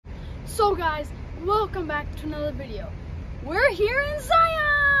So guys, welcome back to another video. We're here in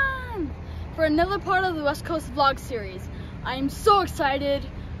Zion for another part of the West Coast vlog series. I am so excited.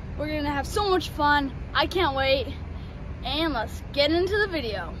 We're gonna have so much fun. I can't wait. And let's get into the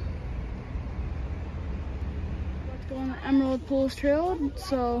video. Let's go on the Emerald Pools Trail,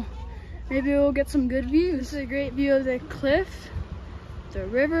 so maybe we'll get some good views. This is a great view of the cliff, the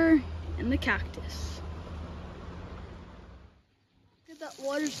river, and the cactus. That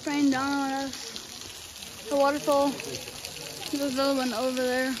water spraying down on us. The waterfall. There's another one over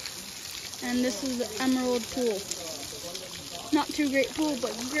there. And this is the Emerald Pool. Not too great pool,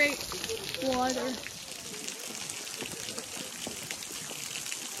 but great water.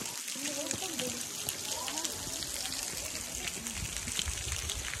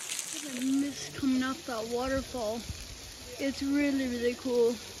 The mist coming up that waterfall. It's really, really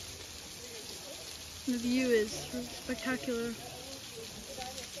cool. The view is spectacular.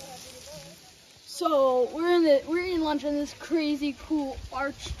 So we're eating lunch in this crazy cool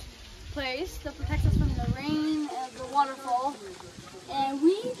arched place that protects us from the rain and the waterfall. And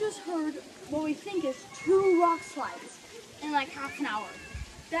we just heard what we think is 2 rock slides in like half an hour.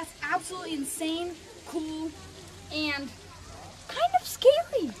 That's absolutely insane, cool, and kind of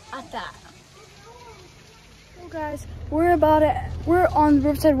scary at that. So guys, we're on the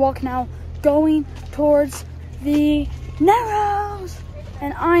Riverside Walk now, going towards the Narrows,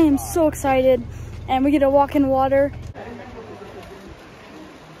 and I am so excited. And we get to walk in water.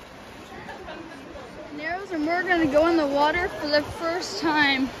 Narrows, and we're gonna go in the water for the first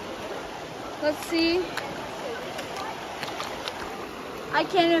time. Let's see. I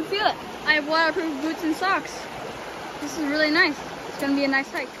can't even feel it. I have waterproof boots and socks. This is really nice. It's gonna be a nice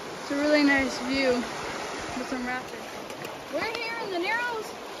hike. It's a really nice view with some rapids. We're here in the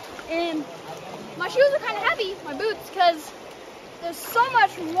Narrows, and my shoes are kind of heavy, my boots, because there's so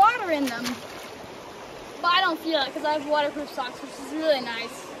much water in them. But I don't feel it because I have waterproof socks, which is really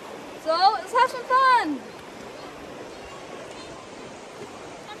nice. So let's have some fun.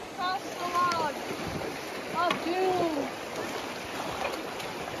 Across the log of doom.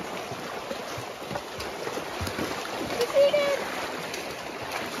 Succeeded.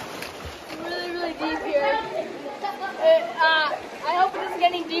 It's really, really deep here. I hope it doesn't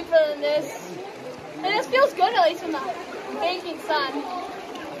get any deeper than this. And this feels good, at least in the baking sun.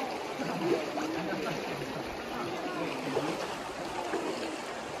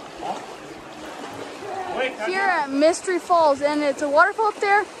 Here at Mystery Falls, and it's a waterfall up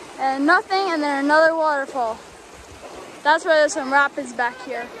there and nothing, and then another waterfall. That's why there's some rapids back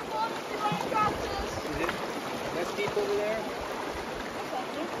here. That's deep over there.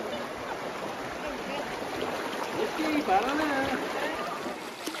 It's deep, I don't know.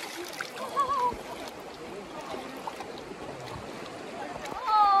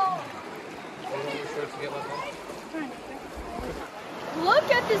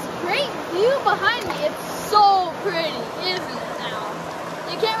 Look at this great view behind me. It's so pretty, isn't it now?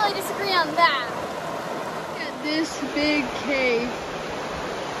 You can't really disagree on that. Look at this big cave.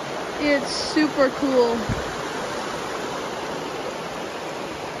 It's super cool.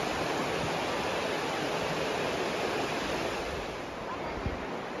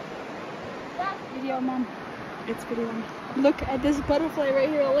 Video, Mom. It's video. Look at this butterfly right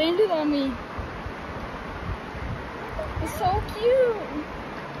here. It landed on me. It's so cute.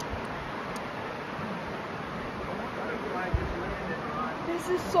 This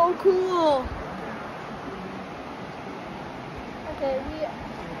is so cool. Okay,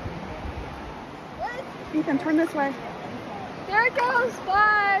 what? Ethan, turn this way. There it goes.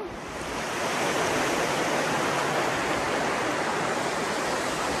 Bye.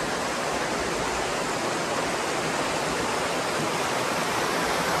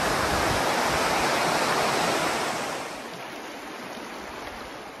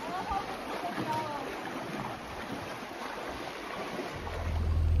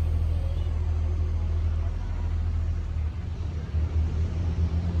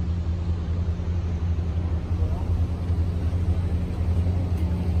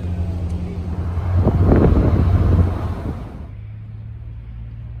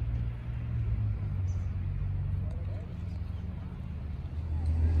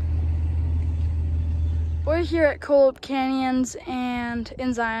 We're here at Cold Canyons and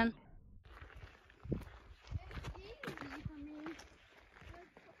in Zion.